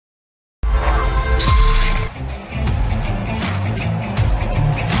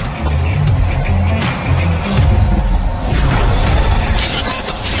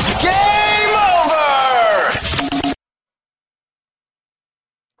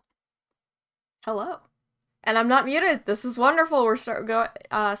Hello. And I'm not muted. This is wonderful.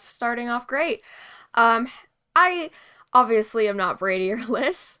 Starting off great. Um, I obviously am not Brady or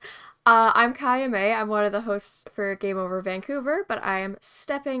Liz. I'm Kaya May. I'm one of the hosts for Game Over Vancouver, but I am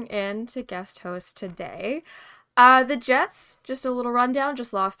stepping in to guest host today. The Jets, just a little rundown,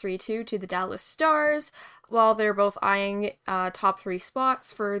 just lost 3-2 to the Dallas Stars, while they're both eyeing top three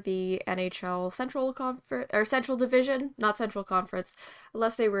spots for the NHL Central Conference or Central Division, not Central Conference,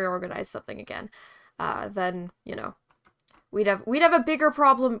 unless they reorganize something again. Then we'd have a bigger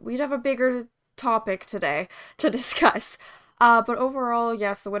problem. We'd have a bigger topic today to discuss. But overall,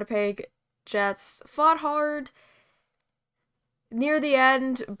 yes, the Winnipeg Jets fought hard near the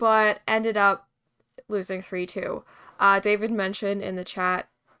end, but ended up losing 3-2. David mentioned in the chat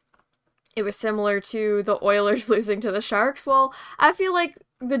it was similar to the Oilers losing to the Sharks. Well, I feel like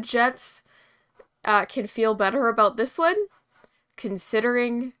the Jets can feel better about this one,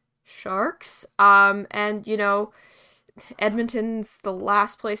 considering Sharks. And Edmonton's the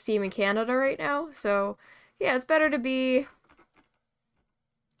last place team in Canada right now, so yeah, it's better to be.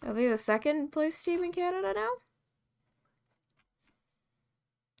 Are they the second place team in Canada now?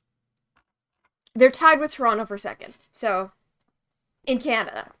 They're tied with Toronto for second. So in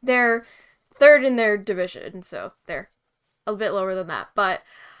Canada, they're third in their division, so they're a bit lower than that. But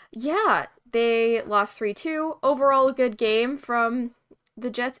yeah, they lost 3-2. Overall, a good game from the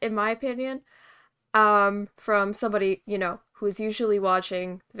Jets, in my opinion. From somebody, who's usually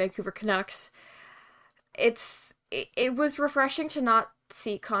watching the Vancouver Canucks. It was refreshing to not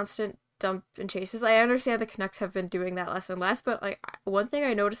see constant dump and chases. I understand the Canucks have been doing that less and less, but like one thing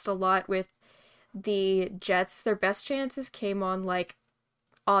I noticed a lot with the Jets, their best chances came on like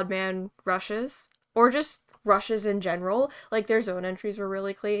odd man rushes or just rushes in general. Like their zone entries were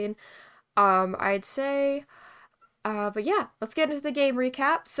really clean. I'd say. But yeah, let's get into the game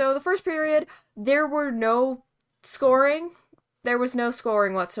recap. So the first period, there were no scoring. There was no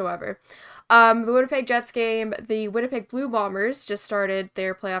scoring whatsoever. The Winnipeg Jets game, the Winnipeg Blue Bombers just started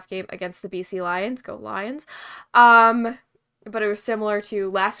their playoff game against the BC Lions. Go Lions. But it was similar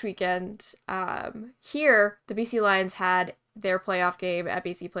to last weekend. Here, the BC Lions had their playoff game at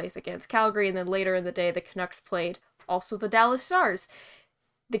BC Place against Calgary, and then later in the day, the Canucks played also the Dallas Stars.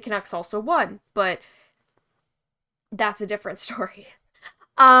 The Canucks also won, but that's a different story.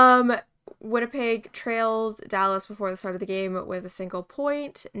 Um, Winnipeg trailed Dallas before the start of the game with a single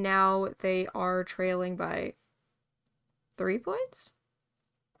point. Now they are trailing by 3 points.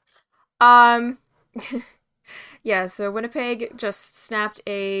 Um, yeah, so Winnipeg just snapped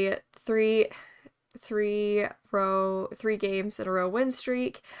a three games in a row win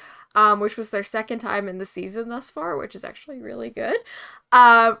streak, which was their second time in the season thus far, which is actually really good.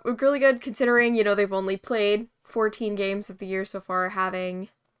 Really good considering, they've only played 14 games of the year so far, having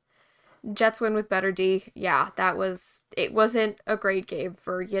Jets win with better D. Yeah, it wasn't a great game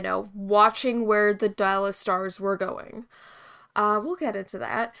for, watching where the Dallas Stars were going. We'll get into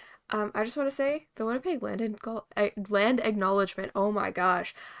that. I just want to say the Winnipeg land acknowledgement. Oh my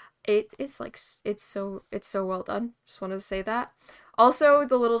gosh, it's so well done. Just wanted to say that. Also,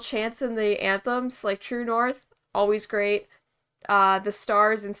 the little chants in the anthems, like True North, always great. The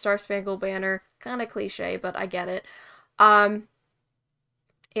stars and Star Spangled Banner, kind of cliche, but I get it.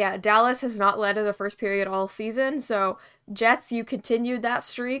 Yeah, Dallas has not led in the first period all season, so Jets, you continued that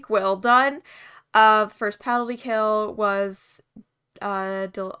streak. Well done. First penalty kill was on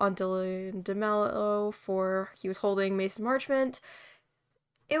Dylan DeMello for he was holding Mason Marchment.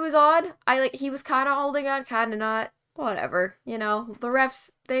 It was odd. He was kind of holding on, kind of not. Whatever, the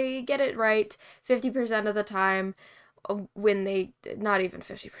refs, they get it right 50% of the time when they not even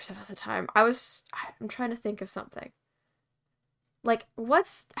 50% of the time. I'm trying to think of something. Like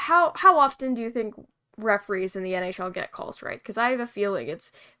how often do you think referees in the NHL get calls right? Because I have a feeling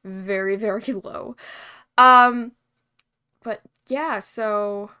it's very, very low. Um, but yeah,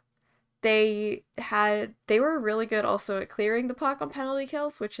 so they were really good also at clearing the puck on penalty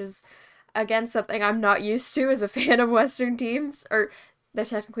kills, which is again something I'm not used to as a fan of Western teams. Or they're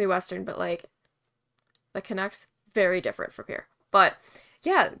technically Western, but like the Canucks, very different from here. But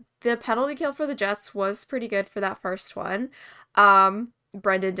yeah, the penalty kill for the Jets was pretty good for that first one.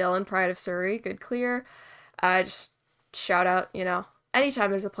 Brendan Dillon, Pride of Surrey, good clear. Just shout out,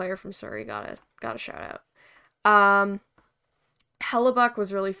 anytime there's a player from Surrey, gotta shout out. Hellebuck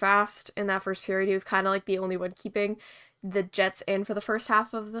was really fast in that first period. He was kind of like the only one keeping the Jets in for the first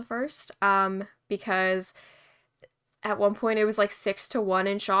half of the first, because at one point it was like 6-1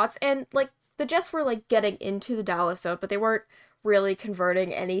 in shots, and like the Jets were like getting into the Dallas zone, but they weren't really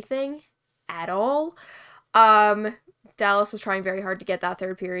converting anything at all. Dallas was trying very hard to get that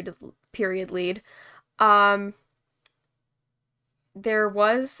third period lead. Um, there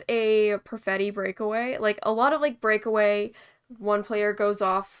was a Perfetti breakaway, like a lot of like breakaway. One player goes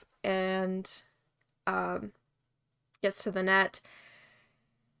off and um, gets to the net.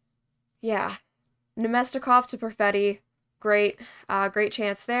 Yeah, Nemestikov to Perfetti, great, great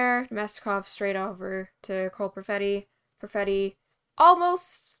chance there. Nemestikov straight over to Cole Perfetti. Perfetti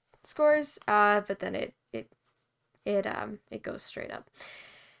almost scores, but then it goes straight up.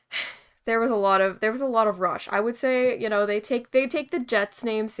 There was a lot of rush. I would say, they take the Jets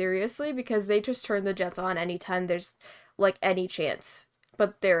name seriously because they just turn the Jets on anytime there's like any chance,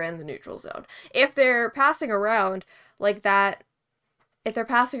 but they're in the neutral zone. If they're passing around like that, if they're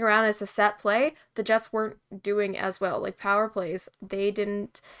passing around as a set play, the Jets weren't doing as well. Like power plays, they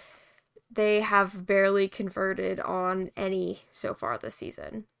have barely converted on any so far this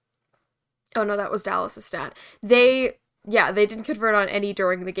season. Oh no, that was Dallas' stat. They didn't convert on any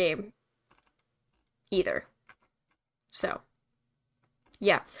during the game either. So,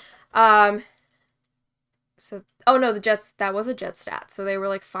 yeah. Um, oh no, the Jets, that was a Jet stat. So they were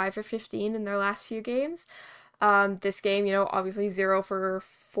like 5 for 15 in their last few games. This game, obviously 0 for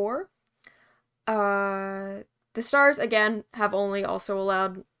 4. The Stars, again, have only also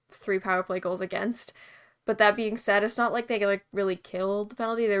allowed 3 power play goals against. But that being said, it's not like they like really killed the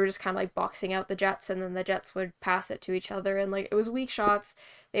penalty. They were just kind of like boxing out the Jets, and then the Jets would pass it to each other, and like it was weak shots.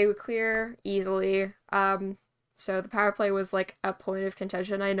 They would clear easily. So the power play was like a point of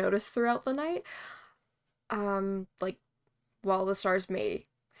contention I noticed throughout the night. Like while the Stars may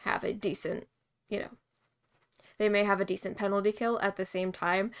have a decent, they may have a decent penalty kill, at the same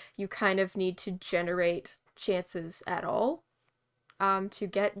time, you kind of need to generate chances at all to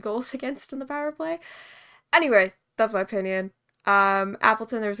get goals against in the power play. Anyway, that's my opinion.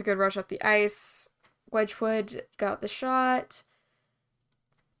 Appleton, there was a good rush up the ice. Wedgwood got the shot.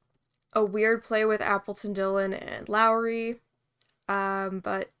 A weird play with Appleton, Dillon, and Lowry.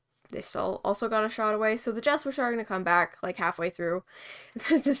 But they still also got a shot away. So the Jets were starting to come back like halfway through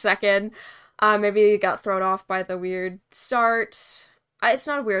the second. Maybe they got thrown off by the weird start. It's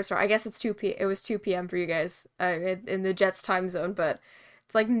not a weird start. I guess it was 2 p.m. for you guys in the Jets time zone, but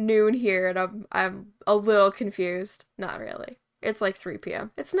it's like noon here, and I'm a little confused. Not really. It's like 3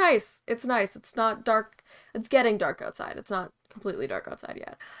 p.m. It's nice. It's nice. It's not dark. It's getting dark outside. It's not completely dark outside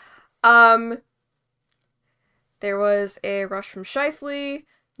yet. There was a rush from Scheifele.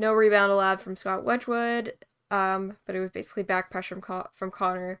 No rebound allowed from Scott Wedgwood. But it was basically back pressure from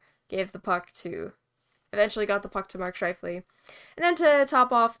Connor. Eventually got the puck to Mark Scheifele. And then to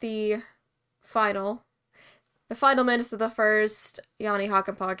top off the final minutes of the first, Yanni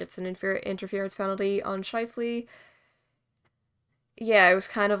Hakanpää gets an interference penalty on Scheifele. Yeah, it was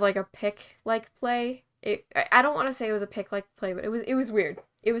kind of like a pick-like play. I don't want to say it was a pick-like play, but it was weird.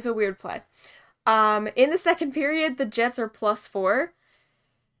 It was a weird play. In the second period, the Jets are +4.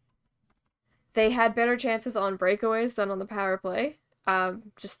 They had better chances on breakaways than on the power play,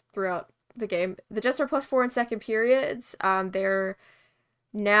 just throughout the game. The Jets are +4 in second periods. They're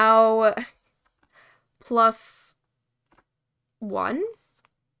now +1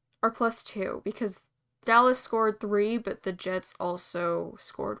 or +2 because Dallas scored 3, but the Jets also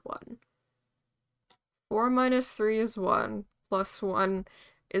scored 1. 4 minus 3 is 1, +1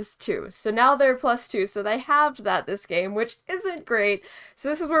 is 2. So now they're +2, so they halved that this game, which isn't great. So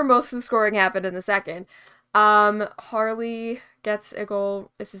this is where most of the scoring happened in the second. Harley gets a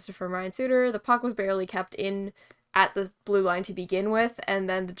goal assisted from Ryan Suter. The puck was barely kept in at the blue line to begin with, and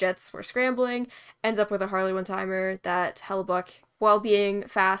then the Jets were scrambling. Ends up with a Harley one-timer that Hellebuyck, while being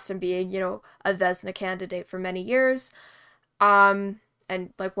fast and being, a Vezina candidate for many years, and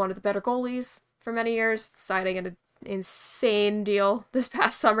like one of the better goalies for many years, signing an insane deal this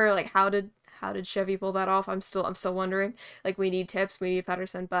past summer. Like how did Chevy pull that off? I'm still wondering. Like we need tips, we need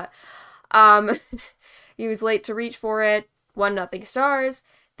Pettersson, but he was late to reach for it. 1-0 Stars.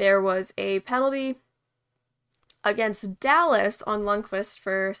 There was a penalty against Dallas on Lundqvist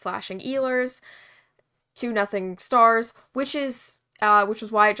for slashing Ehlers. 2-0 Stars, which was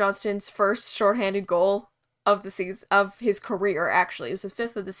Wyatt Johnston's first shorthanded goal of the season, of his career. Actually, it was his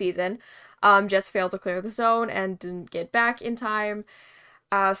 5th of the season. Jets failed to clear the zone and didn't get back in time.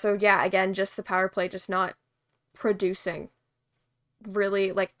 So yeah, again, just the power play just not producing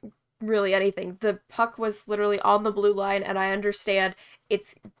really anything. The puck was literally on the blue line, and I understand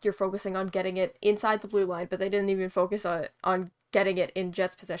you're focusing on getting it inside the blue line, but they didn't even focus on getting it in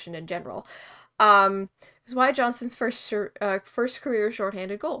Jets possession in general. It was Wyatt Johnston's first career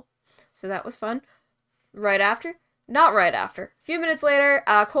shorthanded goal, so that was fun. Right after, not right after. A few minutes later,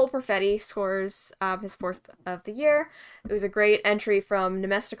 Cole Perfetti scores his fourth of the year. It was a great entry from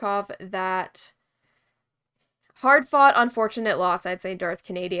Nemestikov. That hard-fought, unfortunate loss, I'd say, Darth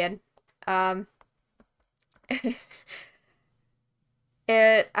Canadian. So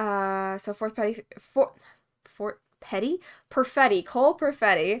Cole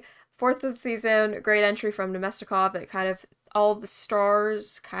Perfetti, fourth of the season, great entry from Nemestikov. That kind of all the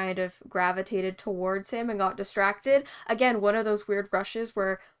stars kind of gravitated towards him and got distracted. Again, one of those weird rushes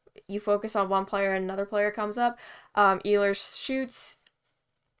where you focus on one player and another player comes up. Ehlers shoots,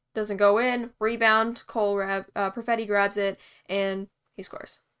 doesn't go in, rebound, Perfetti grabs it, and he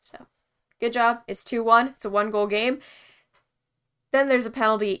scores. So, good job. It's 2-1. It's a 1-goal game. Then there's a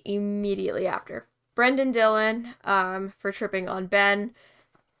penalty immediately after. Brendan Dillon, for tripping on Ben,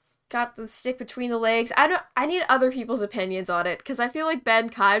 got the stick between the legs. I need other people's opinions on it, because I feel like Ben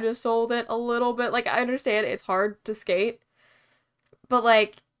kind of sold it a little bit. Like, I understand it's hard to skate, but,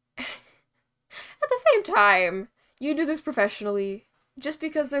 like, at the same time, you do this professionally. Just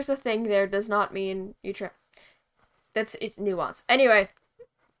because there's a thing there does not mean you try. It's nuance. Anyway,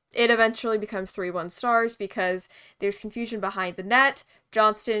 it eventually becomes 3-1 Stars because there's confusion behind the net.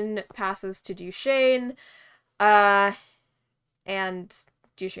 Johnston passes to Duchesne, and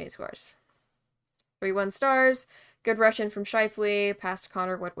Duchesne scores. 3-1 Stars. Good rush in from Scheifele. Pass to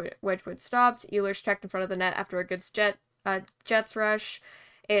Connor. Wedgwood stopped. Ehlers checked in front of the net after a good Jets rush.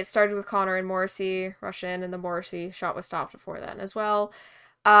 It started with Connor and Morrissey rush in, and the Morrissey shot was stopped before then as well.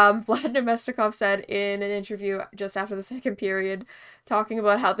 Vlad Nemestikov said in an interview just after the second period, talking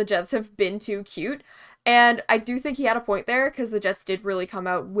about how the Jets have been too cute. And I do think he had a point there, because the Jets did really come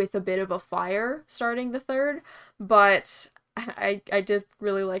out with a bit of a fire starting the third. But I did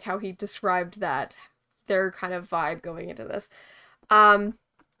really like how he described that, their kind of vibe going into this.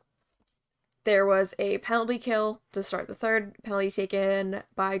 There was a penalty kill to start the third. Penalty taken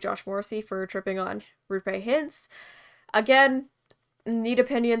by Josh Morrissey for tripping on Roope Hintz. Again, need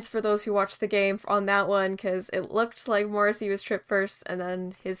opinions for those who watched the game on that one, because it looked like Morrissey was tripped first, and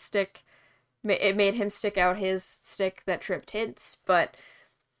then his stick, it made him stick out his stick that tripped Hintz. But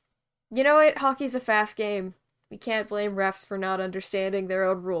you know what? Hockey's a fast game. We can't blame refs for not understanding their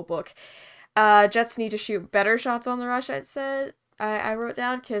own rule book. Jets need to shoot better shots on the rush, I wrote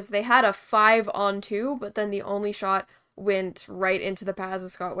down, because they had a 5-on-2, but then the only shot went right into the paths of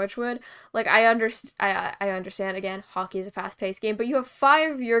Scott Wedgwood. Like, I understand, again, hockey is a fast-paced game, but you have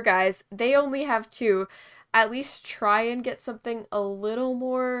 5 of your guys, they only have 2. At least try and get something a little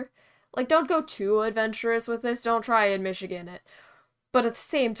more, like, don't go too adventurous with this, don't try and Michigan it. But at the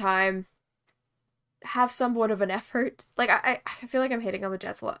same time, have somewhat of an effort. Like, I feel like I'm hating on the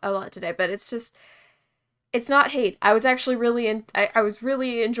Jets a lot today, but it's just, it's not hate. I was actually really I was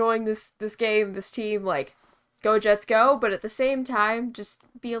really enjoying this game, this team. Like, go Jets go, but at the same time, just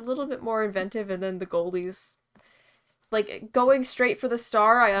be a little bit more inventive. And then the goalies, like, going straight for the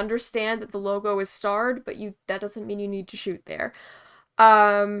star. I understand that the logo is starred, but that doesn't mean you need to shoot there.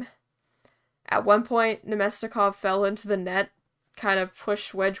 At one point, Nemestikov fell into the net, kind of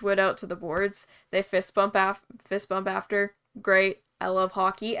pushed Wedgwood out to the boards. They fist bump after. Great. I love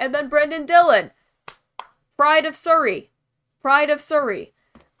hockey. And then Brendan Dillon, Pride of Surrey. 4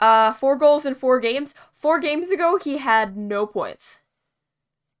 goals in 4 games. 4 games ago, he had no points.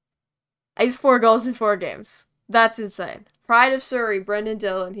 He's 4 goals in 4 games. That's insane. Pride of Surrey, Brendan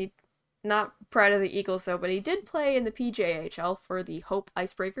Dillon. He, not Pride of the Eagles, though, but he did play in the PJHL for the Hope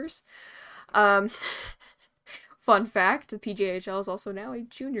Icebreakers. Fun fact, the PJHL is also now a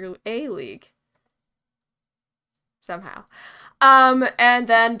junior A league. Somehow. And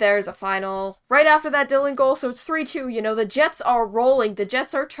then there's a final right after that Dillon goal, so it's 3-2. You know, the Jets are rolling. The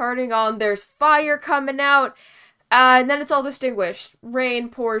Jets are turning on. There's fire coming out. And then it's all distinguished. Rain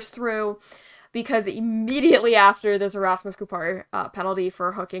pours through, because immediately after there's a Rasmus Kupari penalty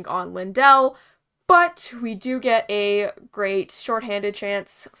for hooking on Lindell. But we do get a great shorthanded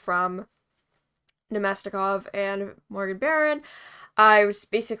chance from Nemestikov and Morgan Barron. I was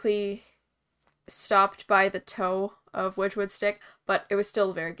basically stopped by the toe of Wedgwood's stick, but it was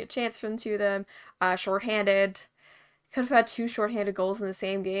still a very good chance for the two of them. Shorthanded. Could have had 2 shorthanded goals in the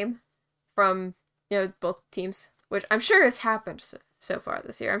same game from, both teams, which I'm sure has happened so far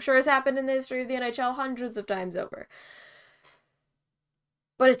this year. I'm sure has happened in the history of the NHL hundreds of times over.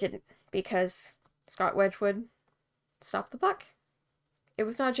 But it didn't, because Scott Wedgwood stopped the puck. It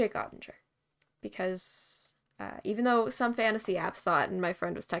was not Jake Ottinger. Because even though some fantasy apps thought, and my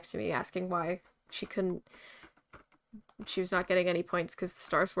friend was texting me asking why she was not getting any points because the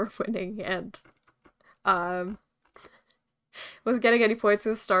Stars were winning, and was getting any points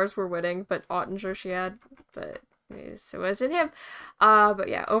because the Stars were winning, but Ottinger she had, but it wasn't him. But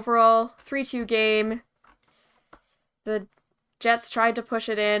yeah, overall, 3-2 game. The Jets tried to push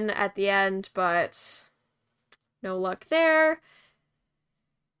it in at the end, but no luck there.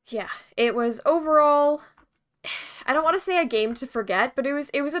 Yeah, it was overall, I don't want to say a game to forget, but it was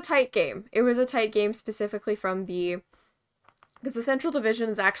a tight game. It was a tight game specifically because the Central Division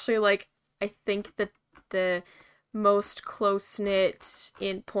is actually, like, I think the most close-knit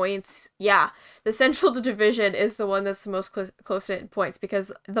in points. Yeah, the Central Division is the one that's the most close-knit in points,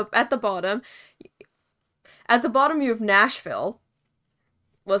 because at the bottom you have Nashville.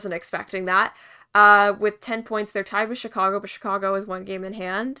 Wasn't expecting that. With 10 points, they're tied with Chicago, but Chicago is 1 game in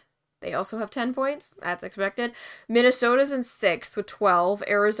hand. They also have 10 points. That's expected. Minnesota's in 6th with 12.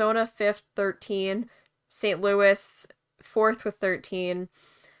 Arizona 5th, 13. St. Louis 4th with 13,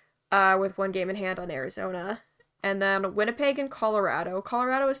 with 1 game in hand on Arizona. And then Winnipeg and Colorado.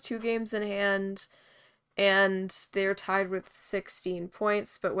 Colorado is 2 games in hand, and they're tied with 16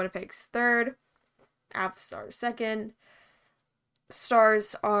 points, but Winnipeg's 3rd. Avs Stars 2nd.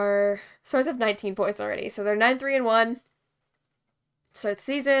 Stars have 19 points already, so they're 9-3-1. Start the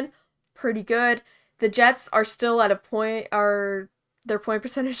season, pretty good. The Jets are still at a point, their point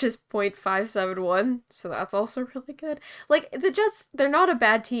percentage is .571, so that's also really good. Like, the Jets, they're not a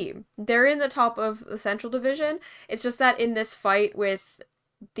bad team. They're in the top of the Central Division. It's just that in this fight with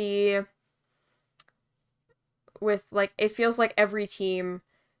like, it feels like every team,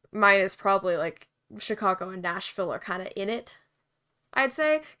 minus probably, like, Chicago and Nashville, are kind of in it, I'd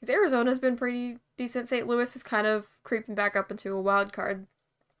say. Because Arizona's been pretty decent. St. Louis is kind of creeping back up into a wild card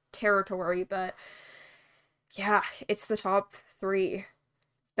territory, but yeah, it's the top 3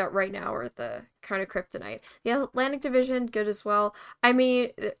 that right now are the kind of kryptonite. The Atlantic Division, good as well. I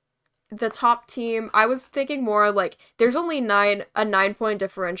mean, the top team, I was thinking more like there's only a 9-point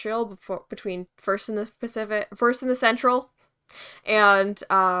differential between first in the Central, and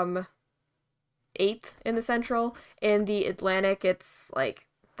 8th in the Central. In the Atlantic, it's like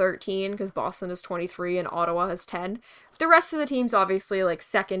 13, because Boston is 23 and Ottawa has 10. The rest of the teams, obviously, like,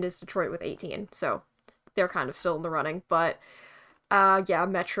 second is Detroit with 18, so they're kind of still in the running. But yeah,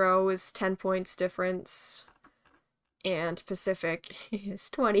 Metro is 10 points difference, and Pacific is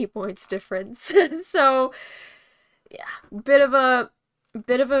 20 points difference. So yeah, bit of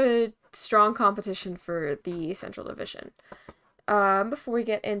a strong competition for the Central Division. Before we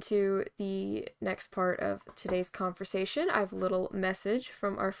get into the next part of today's conversation, I have a little message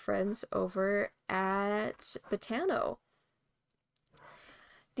from our friends over at Betano.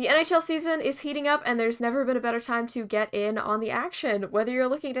 The NHL season is heating up, and there's never been a better time to get in on the action. Whether you're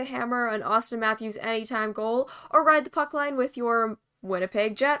looking to hammer an Austin Matthews anytime goal or ride the puck line with your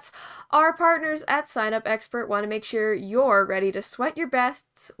Winnipeg Jets, our partners at Sign Up Expert want to make sure you're ready to sweat your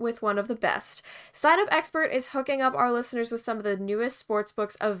bests with one of the best. Sign Up Expert is hooking up our listeners with some of the newest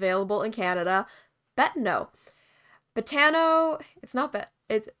sportsbooks available in Canada. Betano.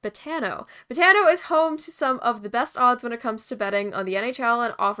 It's Betano. Betano is home to some of the best odds when it comes to betting on the NHL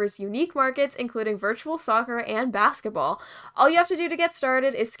and offers unique markets, including virtual soccer and basketball. All you have to do to get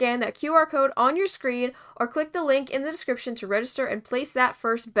started is scan that QR code on your screen or click the link in the description to register and place that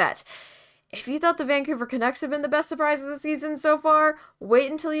first bet. If you thought the Vancouver Canucks have been the best surprise of the season so far, wait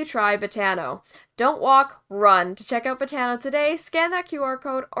until you try Betano. Don't walk, run. To check out Betano today, scan that QR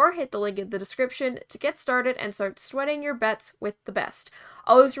code or hit the link in the description to get started and start sweating your bets with the best.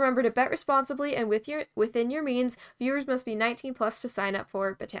 Always remember to bet responsibly and within your means. Viewers must be 19 plus to sign up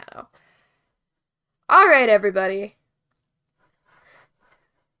for Betano. Alright, everybody.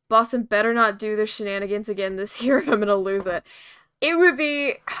 Boston better not do their shenanigans again this year. I'm gonna lose it. It would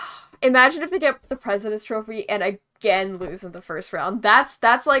be... Imagine if they get the President's Trophy and again lose in the first round.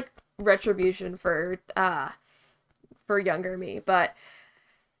 That's like retribution for younger me. But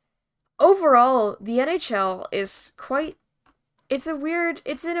overall, the NHL is it's in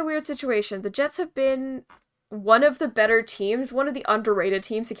a weird situation. The Jets have been one of the better teams, one of the underrated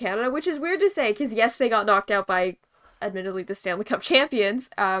teams in Canada, which is weird to say because yes, they got knocked out by, admittedly, the Stanley Cup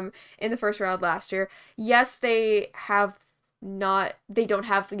champions in the first round last year. Yes, they don't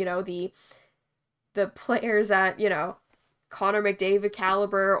have, you know, the players at, you know, Connor McDavid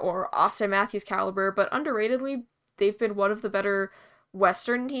caliber or Austin Matthews caliber, but underratedly, they've been one of the better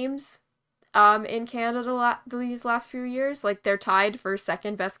Western teams in Canada these last few years. Like, they're tied for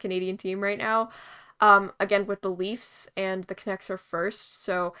second best Canadian team right now, again with the Leafs, and the Canucks are first,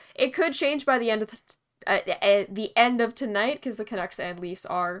 so it could change by the end of tonight, because the Canucks and Leafs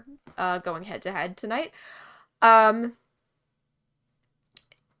are going head to head tonight.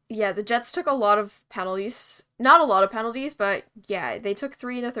 Yeah, the Jets took a lot of penalties. Not a lot of penalties, but yeah, they took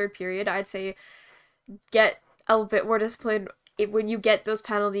 3 in the third period. I'd say get a bit more disciplined when you get those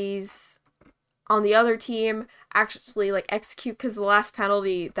penalties on the other team, actually like execute, because the last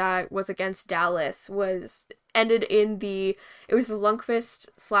penalty that was against Dallas was ended in it was the Lundqvist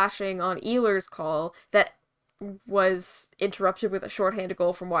slashing on Ehlers call that was interrupted with a shorthanded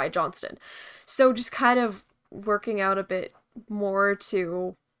goal from Wyatt Johnston. So just kind of working out a bit more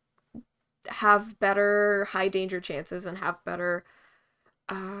to have better high danger chances and have better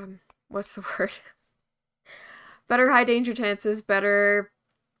what's the word? Better high danger chances, better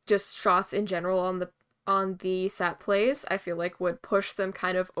just shots in general on the set plays, I feel like would push them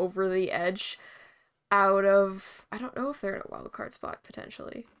kind of over the edge out of, I don't know if they're in a wild card spot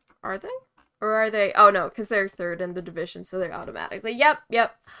potentially. Are they? Or are they? Oh no, because they're third in the division, so they're automatically.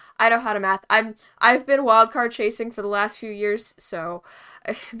 Yep. I know how to math. I've been wildcard chasing for the last few years, so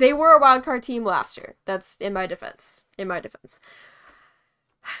they were a wildcard team last year. That's in my defense.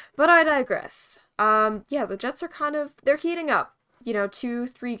 But I digress. Yeah, the Jets are they're heating up.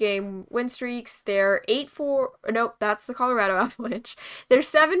 2-3 game win streaks. They're 8-4. Nope, that's the Colorado Avalanche. They're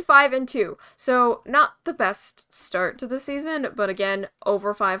 7-5-2. So not the best start to the season, but again,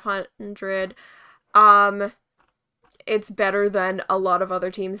 over 500. It's better than a lot of other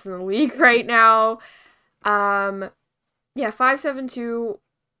teams in the league right now. Yeah, 5-7-2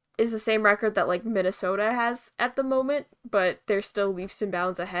 is the same record that like Minnesota has at the moment, but they're still leaps and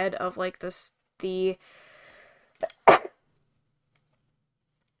bounds ahead of like the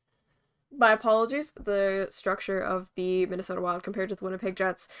my apologies, the structure of the Minnesota Wild compared to the Winnipeg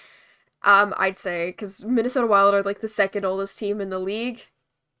Jets. I'd say, because Minnesota Wild are like the second oldest team in the league.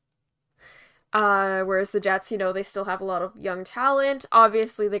 Whereas the Jets, they still have a lot of young talent.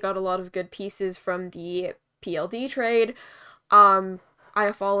 Obviously, they got a lot of good pieces from the PLD trade.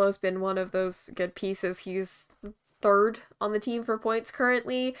 Iafallo's been one of those good pieces. He's third on the team for points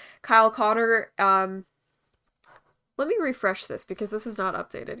currently. Kyle Connor, let me refresh this because this is not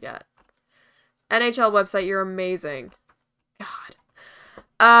updated yet. NHL website, you're amazing.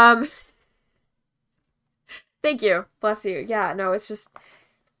 God. Thank you. Bless you. Yeah, no, it's just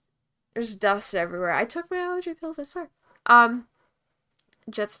there's dust everywhere. I took my allergy pills, I swear.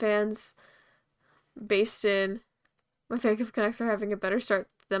 Jets fans based in my Vancouver Canucks are having a better start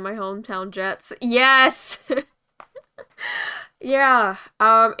than my hometown Jets. Yes. Yeah.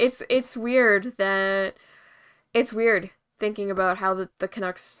 It's weird thinking about how the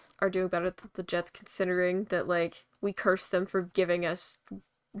Canucks are doing better than the Jets, considering that, like, we cursed them for giving us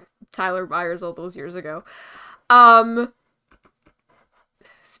Tyler Myers all those years ago.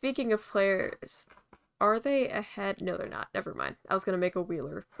 Speaking of players, are they ahead? No, they're not. Never mind. I was gonna make a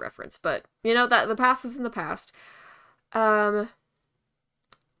Wheeler reference, but, that the past is in the past. Kyle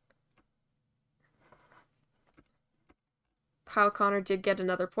Connor did get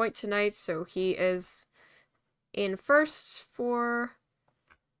another point tonight, so he is in first for...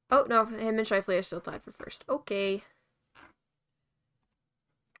 Oh, no, him and Scheifele are still tied for first. Okay.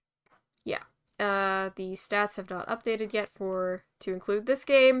 Yeah. The stats have not updated yet to include this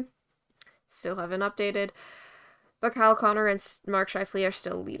game. Still haven't updated. But Kyle Connor and Mark Scheifele are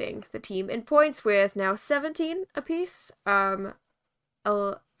still leading the team in points with now 17 apiece. Alex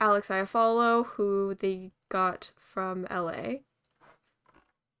Iafallo, who they got from LA, if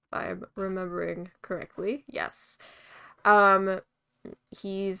I'm remembering correctly. Yes.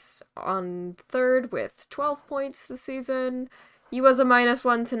 He's on third with 12 points this season. He was a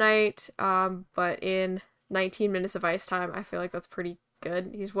 -1 tonight, but in 19 minutes of ice time, I feel like that's pretty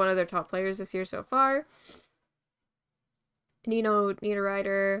good. He's one of their top players this year so far. Nino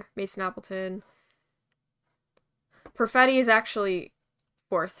Niederreiter, Mason Appleton. Perfetti is actually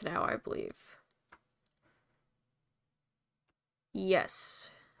fourth now, I believe.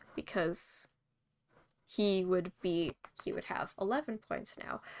 Yes, because he would have 11 points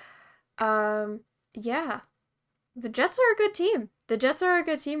now. Yeah. The Jets are a good team. The Jets are a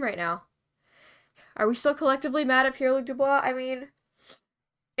good team right now. Are we still collectively mad at Pierre-Luc Dubois? I mean,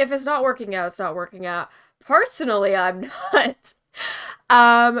 if it's not working out, it's not working out. Personally, I'm not.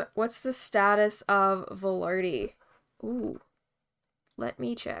 What's the status of Velarde? Ooh. Let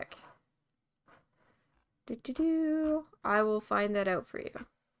me check. I will find that out for you.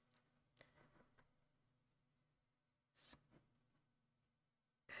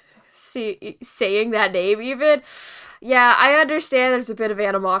 Saying that name even? Yeah, I understand there's a bit of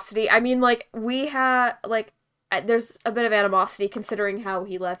animosity. I mean, like, there's a bit of animosity considering how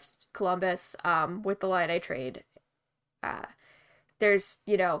he left Columbus, with the Line A trade. There's,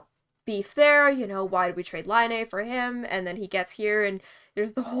 beef there, why did we trade Line A for him? And then he gets here and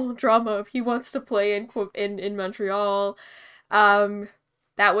there's the whole drama of he wants to play in Montreal.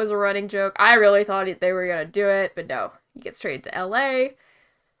 That was a running joke. I really thought they were gonna do it, but no. He gets traded to LA.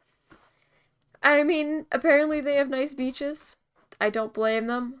 I mean, apparently they have nice beaches. I don't blame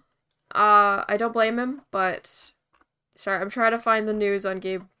them. I don't blame him, but sorry, I'm trying to find the news on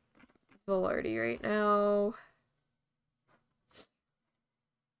Gabe Velarde right now.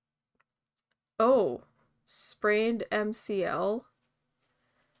 Oh, sprained MCL.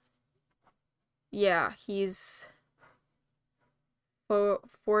 Yeah, he's 4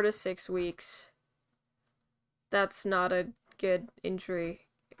 to 6 weeks. That's not a good injury.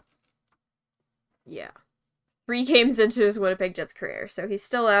 Yeah. 3 games into his Winnipeg Jets career, so he's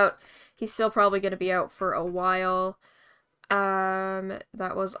still out. He's still probably going to be out for a while.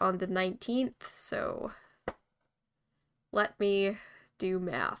 That was on the 19th, so let me do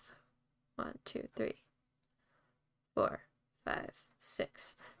math. 1, 2, 3, 4, 5,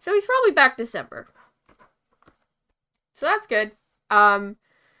 6. So he's probably back December. So that's good.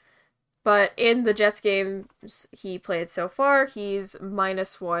 But in the Jets games he played so far, he's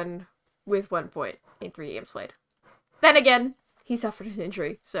 -1 with 1 point in 3 games played. Then again, he suffered an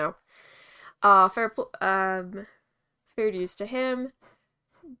injury, so fair dues to him.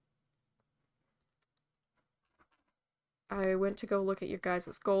 I went to go look at your guys'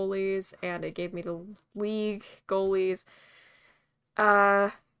 goalies, and it gave me the league goalies.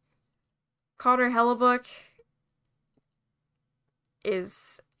 Connor Hellebuck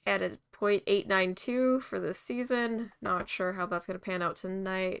is at a .892 for this season. Not sure how that's going to pan out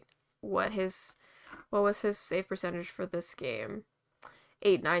tonight. What was his save percentage for this game?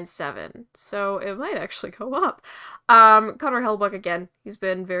 897. So it might actually go up. Connor Hellebuck, again, he's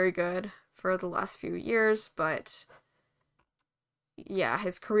been very good for the last few years, but yeah,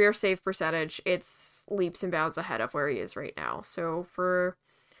 his career save percentage, it's leaps and bounds ahead of where he is right now. So for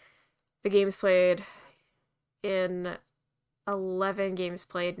the games played, in 11 games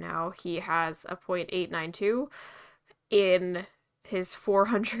played now, he has a .892. In his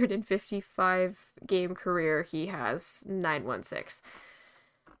 455 game career, he has 916.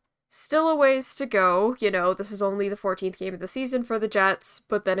 Still a ways to go. You know, this is only the 14th game of the season for the Jets,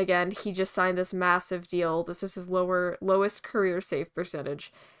 but then again, he just signed this massive deal. This is his lowest career save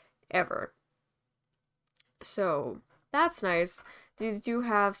percentage ever. So, that's nice. They do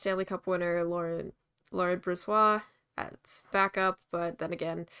have Stanley Cup winner Laurent Brossoit as backup, but then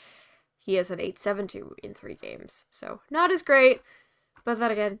again, he has an 872 in 3 games. So, not as great, but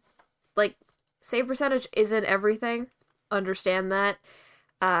then again, like, save percentage isn't everything. Understand that.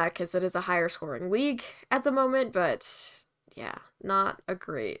 Because it is a higher scoring league at the moment, but yeah, not a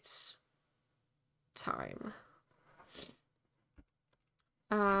great time.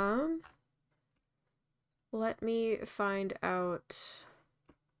 Let me find out.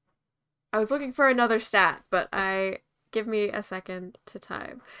 I was looking for another stat, but give me a second to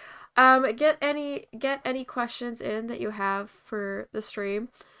time. Get any questions in that you have for the stream.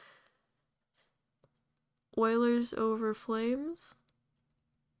 Oilers over Flames?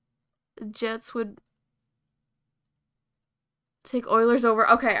 Jets would take Oilers over...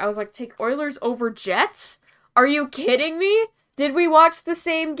 Okay, I was like, take Oilers over Jets? Are you kidding me? Did we watch the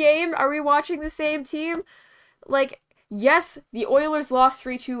same game? Are we watching the same team? Like, yes, the Oilers lost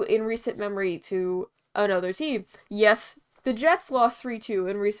 3-2 in recent memory to another team. Yes, the Jets lost 3-2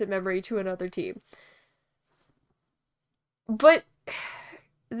 in recent memory to another team. But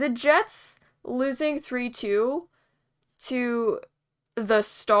the Jets losing 3-2 to the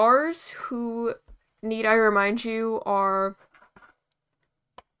Stars, who, need I remind you, are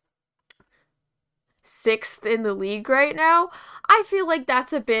 6th in the league right now, I feel like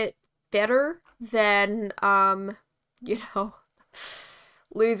that's a bit better than,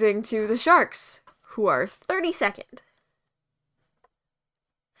 losing to the Sharks, who are 32nd.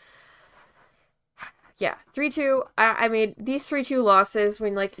 Yeah, 3-2. I mean, these 3-2 losses,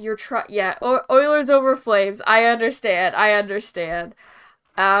 when, like, you're Oilers over Flames, I understand.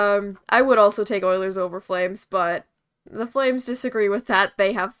 I would also take Oilers over Flames, but the Flames disagree with that.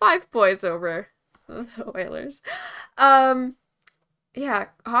 They have 5 points over the Oilers. Yeah,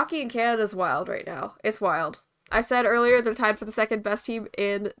 hockey in Canada is wild right now. It's wild. I said earlier they're tied for the second best team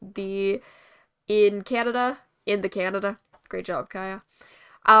in Canada. Great job, Kaya.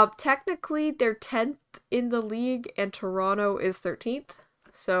 Technically, they're 10th in the league, and Toronto is 13th.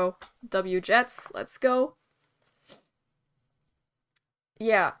 So, W Jets, let's go.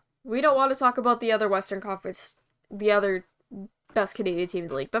 Yeah, we don't want to talk about the other Western Conference, the other best Canadian team in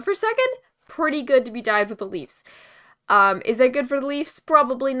the league. But for second, pretty good to be tied with the Leafs. Is that good for the Leafs?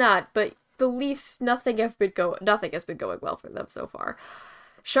 Probably not, but the Leafs, nothing has been going well for them so far.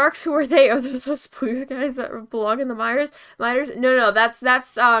 Sharks, who are they? Are those Blues guys that belong in the minors? Minors? No, that's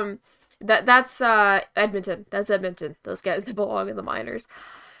Edmonton. That's Edmonton. Those guys that belong in the minors.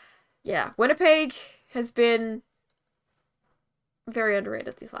 Yeah, Winnipeg has been very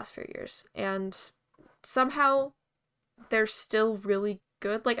underrated these last few years, and somehow they're still really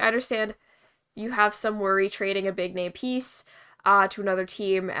good. Like, I understand you have some worry trading a big name piece to another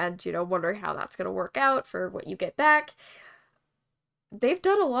team and, wondering how that's going to work out for what you get back. They've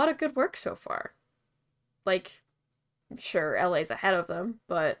done a lot of good work so far. Like, sure, LA's ahead of them,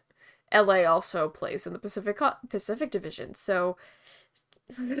 but LA also plays in the Pacific Division, so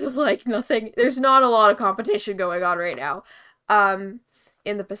like nothing. There's not a lot of competition going on right now,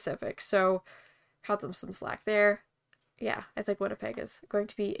 in the Pacific. So cut them some slack there. Yeah, I think Winnipeg is going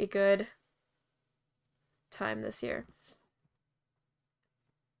to be a good time this year.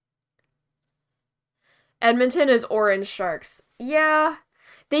 Edmonton is Orange Sharks. Yeah.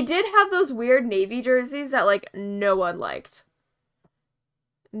 They did have those weird Navy jerseys that, like, no one liked.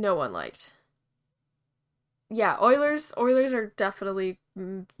 No one liked. Yeah, Oilers are definitely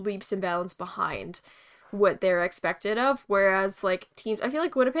leaps and bounds behind what they're expected of, whereas, like, teams, I feel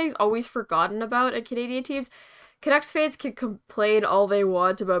like Winnipeg's always forgotten about, and Canadian teams, Canucks fans can complain all they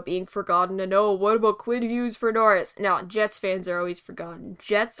want about being forgotten, and oh, what about Quinn Hughes for Norris? No, Jets fans are always forgotten.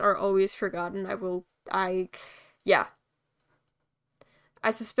 Jets are always forgotten. Yeah.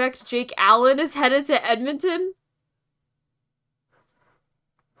 I suspect Jake Allen is headed to Edmonton.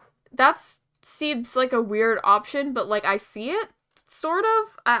 That seems like a weird option, but, like, I see it, sort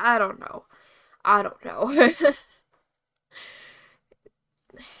of. I don't know. I don't know.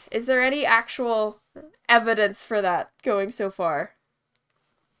 Is there any actual evidence for that going so far?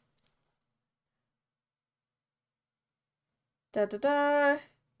 Da da da.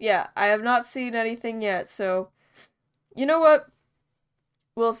 Yeah, I have not seen anything yet, so you know what?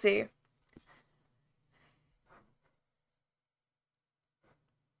 We'll see.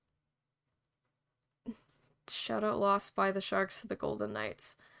 Shutout loss by the Sharks to the Golden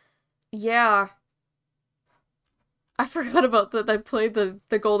Knights. Yeah. I forgot about that. They played the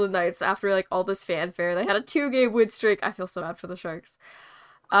Golden Knights after, like, all this fanfare. They had a 2-game win streak. I feel so bad for the Sharks.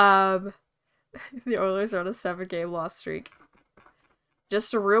 Um, the Oilers are on a 7-game loss streak.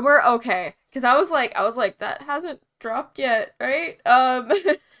 Just a rumor? Okay. Because I was like, that hasn't dropped yet, right?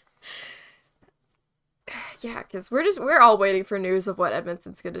 Yeah, because we're all waiting for news of what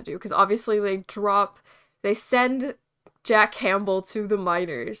Edmonton's gonna do. Because obviously they send Jack Campbell to the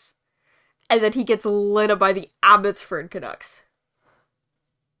minors, and then he gets lit up by the Abbotsford Canucks.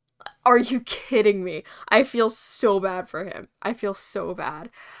 Are you kidding me? I feel so bad for him. I feel so bad.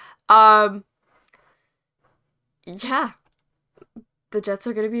 Yeah. The Jets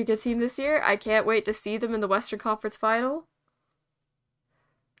are going to be a good team this year. I can't wait to see them in the Western Conference Final.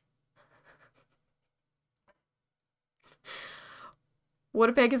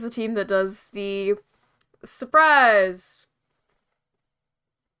 Winnipeg is the team that does the surprise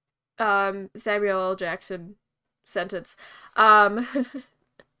Samuel L. Jackson sentence. Meme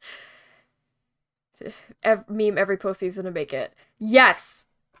every postseason to make it. Yes!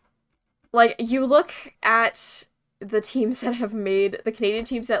 Like, you look at the teams that have made, the Canadian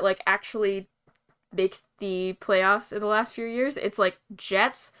teams that, like, actually make the playoffs in the last few years, it's, like,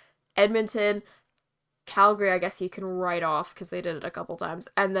 Jets, Edmonton, Calgary, I guess you can write off, because they did it a couple times,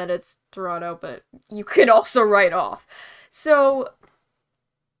 and then it's Toronto, but you can also write off. So,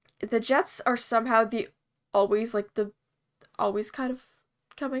 the Jets are somehow always kind of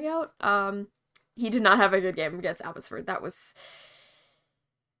coming out. He did not have a good game against Abbotsford. That was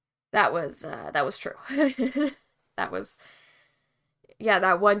true. That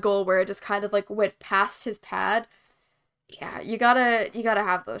one goal where it just kind of, like, went past his pad. Yeah, you gotta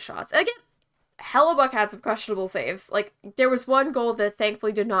have those shots. And again, Hellebuck had some questionable saves. Like, there was one goal that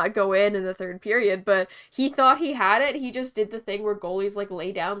thankfully did not go in the third period, but he thought he had it. He just did the thing where goalies, like,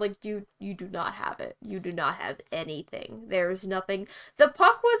 lay down. Like, dude, you do not have it. You do not have anything. There's nothing. The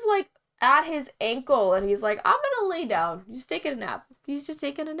puck was, like, at his ankle, and he's like, I'm gonna lay down. He's taking a nap. He's just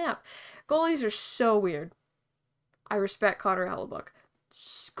taking a nap. Goalies are so weird. I respect Connor Hellebuck.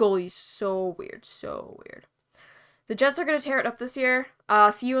 Goalie's so weird. So weird. The Jets are going to tear it up this year.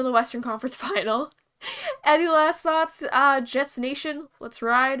 See you in the Western Conference Final. Any last thoughts? Jets Nation, let's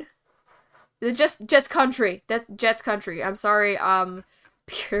ride. The Jets Country. Jets Country. I'm sorry,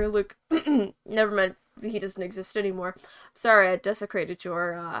 Pierre-Luc, never mind, he doesn't exist anymore. I'm sorry, I desecrated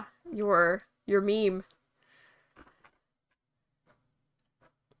your meme.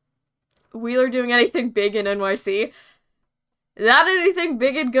 Wheeler doing anything big in NYC? Not anything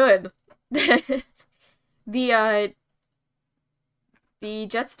big and good. The The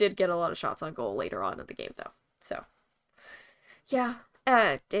Jets did get a lot of shots on goal later on in the game, though. So, yeah.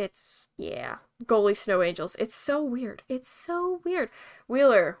 Yeah. Goalie Snow Angels. It's so weird. It's so weird.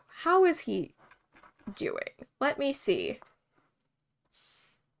 Wheeler, how is he doing? Let me see.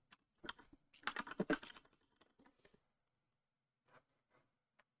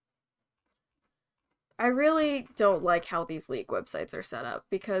 I really don't like how these league websites are set up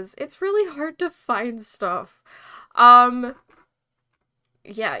because it's really hard to find stuff.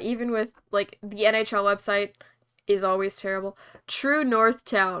 Yeah, even with, like, the NHL website is always terrible. True North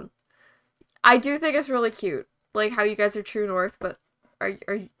Town. I do think it's really cute. Like, how you guys are True North, but are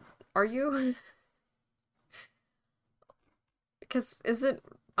you? Because isn't,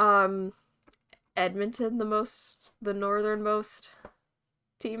 Edmonton the northernmost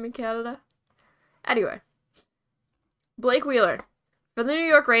team in Canada? Anyway. Blake Wheeler. For the New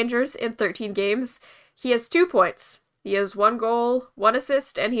York Rangers in 13 games, he has 2 points. He has 1 goal, 1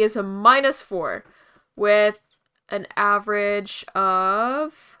 assist, and he is a -4 with an average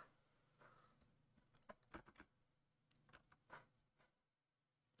of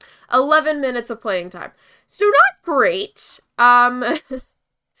 11 minutes of playing time. So not great. But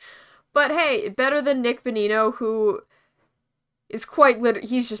hey, better than Nick Bonino, who is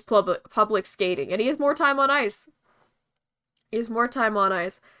he's just public skating, and he has more time on ice.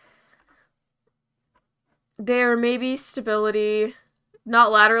 There may be stability,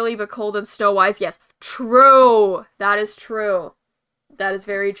 not laterally, but cold and snow-wise. Yes, true. That is true. That is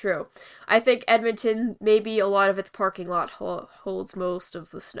very true. I think Edmonton, maybe a lot of its parking lot holds most of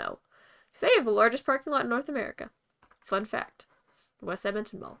the snow. Because they have the largest parking lot in North America. Fun fact. West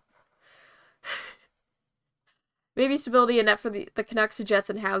Edmonton Mall. Maybe stability and net for the Canucks, the Jets,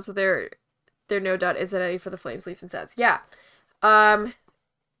 and Habs, so there no doubt isn't any for the Flames, Leafs, and Sens. Yeah.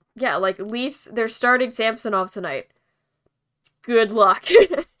 Yeah, like, Leafs, they're starting Samsonov tonight. Good luck.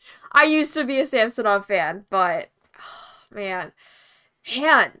 I used to be a Samsonov fan, but, oh, man,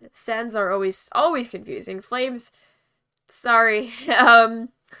 Sens are always confusing. Flames, sorry. Oh,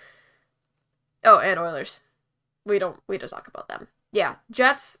 and Oilers. We don't talk about them. Yeah,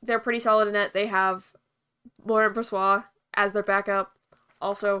 Jets, they're pretty solid in net. They have Laurent Brossoit as their backup.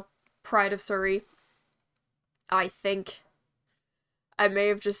 Also, Pride of Surrey. I think I may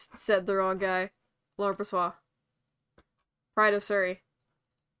have just said the wrong guy. Laurent Brossoit. Pride of Surrey.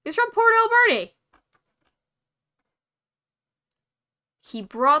 He's from Port Alberni. He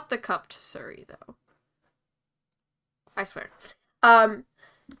brought the cup to Surrey, though. I swear.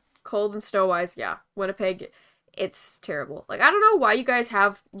 Cold and snow-wise, yeah. Winnipeg, it's terrible. Like, I don't know why you guys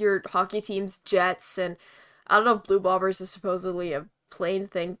have your hockey teams Jets, and I don't know if Blue Bombers is supposedly a plane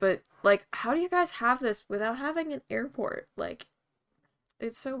thing, but, like, how do you guys have this without having an airport? Like,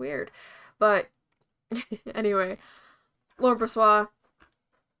 it's so weird. But, anyway, Laurent Brossoit,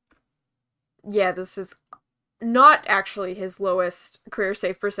 yeah, this is not actually his lowest career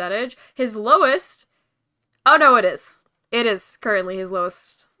save percentage. His lowest, oh no, it is. It is currently his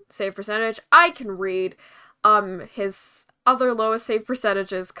lowest save percentage. I can read. His other lowest save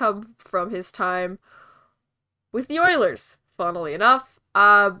percentages come from his time with the Oilers, funnily enough,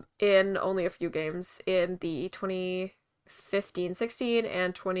 in only a few games in the 2015-16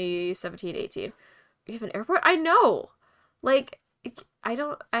 and 2017-18. You have an airport? I know! Like,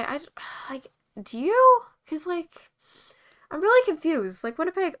 like, do you? Because, like, I'm really confused. Like,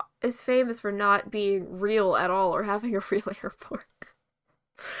 Winnipeg is famous for not being real at all or having a real airport.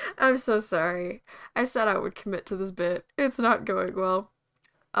 I'm so sorry. I said I would commit to this bit. It's not going well.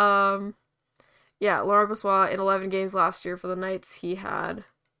 Yeah, Laurent Brossoit in 11 games last year for the Knights, he had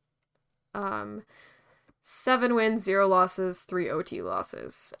 7 wins, 0 losses, 3 OT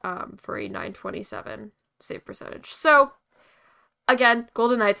losses, for a .927 save percentage. So, again,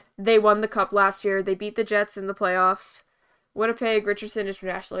 Golden Knights, they won the cup last year. They beat the Jets in the playoffs. Winnipeg Richardson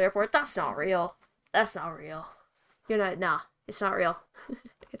International Airport, that's not real. That's not real. You're not, nah, it's not real.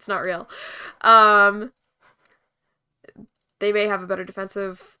 It's not real. They may have a better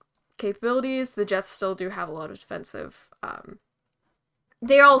defensive capabilities. The Jets still do have a lot of defensive,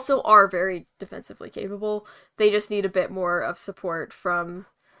 they also are very defensively capable. They just need a bit more of support from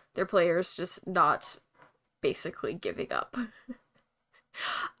their players, just not basically giving up.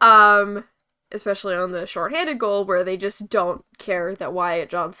 Especially on the shorthanded goal where they just don't care that Wyatt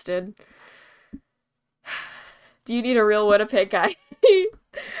Johnston. Do you need a real Winnipeg guy?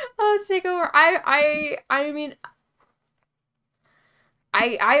 Let's take over. I mean,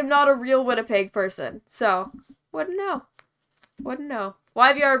 I am not a real Winnipeg person, so wouldn't know.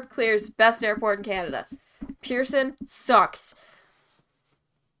 YVR clears best airport in Canada. Pearson sucks.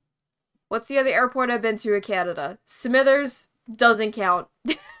 What's the other airport I've been to in Canada? Smithers, doesn't count.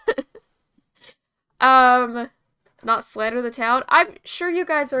 um, not slander the town. I'm sure you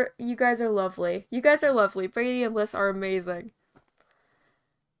guys are lovely. You guys are lovely. Brady and Liz are amazing.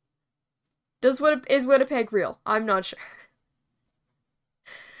 Is Winnipeg real? I'm not sure.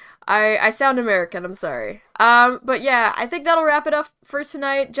 I sound American, I'm sorry. But yeah, I think that'll wrap it up for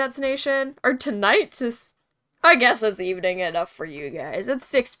tonight, Jets Nation. Or tonight, just I guess it's evening enough for you guys. It's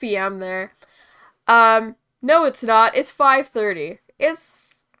 6 p.m. there. No it's not. It's 5:30.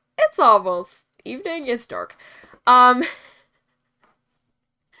 It's almost evening. It's dark. I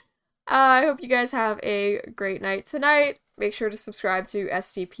hope you guys have a great night tonight. Make sure to subscribe to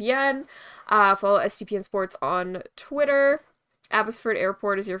SDPN. Follow SDPN Sports on Twitter. Abbotsford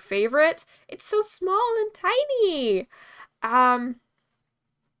Airport is your favorite. It's so small and tiny.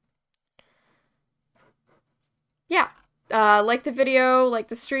 Yeah. Like the video, like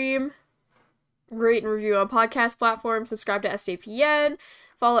the stream. Rate and review on podcast platforms. Subscribe to SDPN.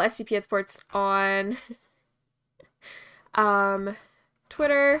 Follow SDPN Sports on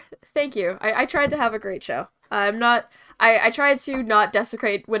Twitter. Thank you. I tried to have a great show. I tried to not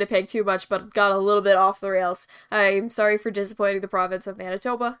desecrate Winnipeg too much, but got a little bit off the rails. I'm sorry for disappointing the province of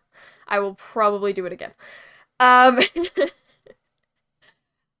Manitoba. I will probably do it again.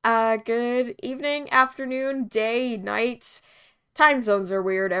 Good evening, afternoon, day, night. Time zones are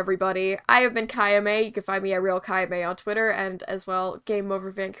weird, everybody. I have been Kayame. You can find me at Real Kayame on Twitter, and as well Game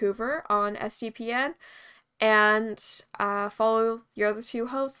Over Vancouver on SDPN. And follow your other two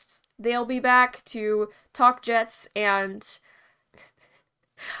hosts. They'll be back to talk Jets and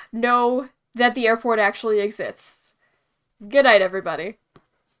know that the airport actually exists. Good night, everybody.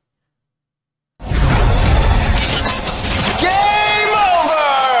 Yeah!